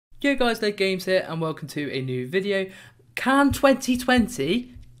Yo guys, Late Games here and welcome to a new video. Can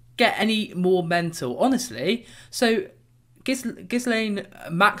 2020 get any more mental? Honestly, so Ghislaine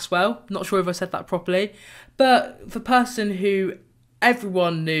Maxwell, not sure if I said that properly, but the person who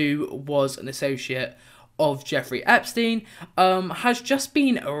everyone knew was an associate of Jeffrey Epstein, has just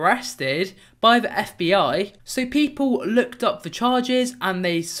been arrested by the FBI. So people looked up the charges and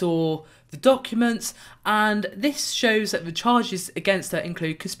they saw the documents, and this shows that the charges against her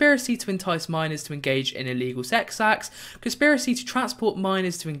include conspiracy to entice minors to engage in illegal sex acts, conspiracy to transport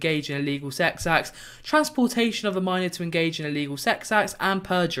minors to engage in illegal sex acts, transportation of a minor to engage in illegal sex acts, and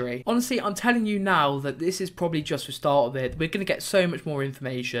perjury. Honestly, I'm telling you now that this is probably just the start of it. We're going to get so much more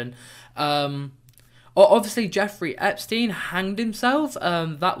information. Obviously, Jeffrey Epstein hanged himself.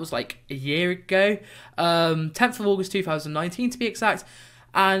 That was like a year ago, 10th of August 2019 to be exact.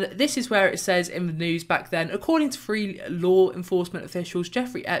 And this is where it says in the news back then, according to 3 law enforcement officials,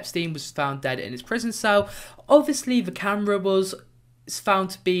 Jeffrey Epstein was found dead in his prison cell. Obviously, the camera was found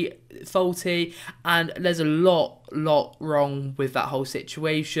to be faulty, and there's a lot wrong with that whole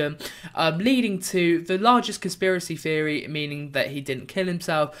situation, leading to the largest conspiracy theory, meaning that he didn't kill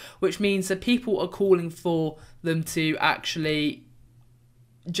himself, which means that people are calling for them to actually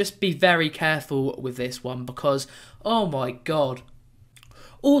just be very careful with this one, because, oh my god.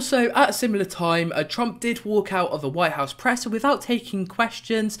 Also, at a similar time, Trump did walk out of the White House presser without taking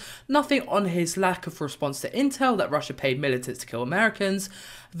questions, nothing on his lack of response to intel that Russia paid militants to kill Americans,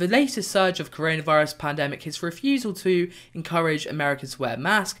 the latest surge of coronavirus pandemic, his refusal to encourage Americans to wear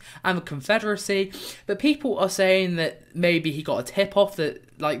masks, and the Confederacy. But people are saying that maybe he got a tip-off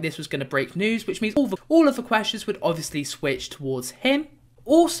that like this was going to break news, which means all of the questions would obviously switch towards him.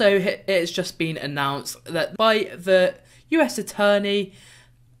 Also, it has just been announced that by the US Attorney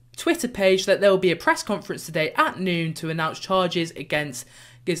Twitter page that there will be a press conference today at noon to announce charges against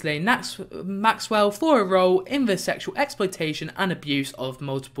Ghislaine Maxwell for a role in the sexual exploitation and abuse of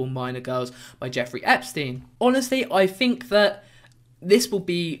multiple minor girls by Jeffrey Epstein. Honestly, I think that this will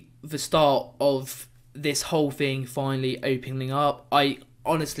be the start of this whole thing finally opening up. I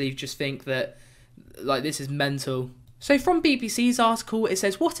honestly just think that like this is mental. So from BBC's article, it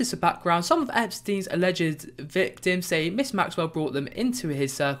says, what is the background? Some of Epstein's alleged victims say Miss Maxwell brought them into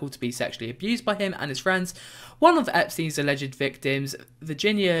his circle to be sexually abused by him and his friends. One of Epstein's alleged victims,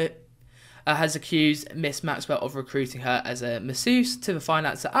 Virginia, has accused Miss Maxwell of recruiting her as a masseuse to the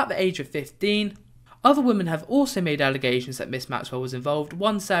financer at the age of 15. Other women have also made allegations that Miss Maxwell was involved.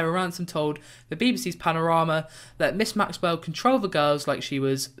 One, Sarah Ransom, told the BBC's Panorama that Miss Maxwell controlled the girls like she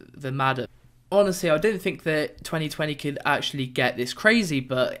was the madam. Honestly, I didn't think that 2020 could actually get this crazy,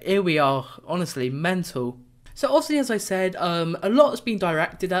 but here we are, honestly, mental. So obviously, as I said, a lot has been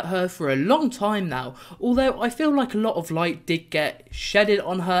directed at her for a long time now, although I feel like a lot of light did get shedded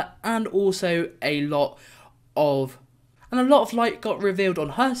on her, and also a lot of light got revealed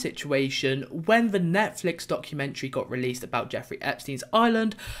on her situation when the Netflix documentary got released about Jeffrey Epstein's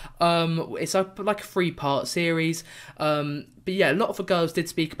island. It's like a 3-part series. But yeah, a lot of the girls did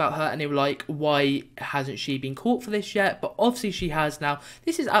speak about her and they were like, why hasn't she been caught for this yet? But obviously she has now.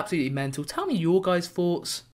 This is absolutely mental. Tell me your guys' thoughts.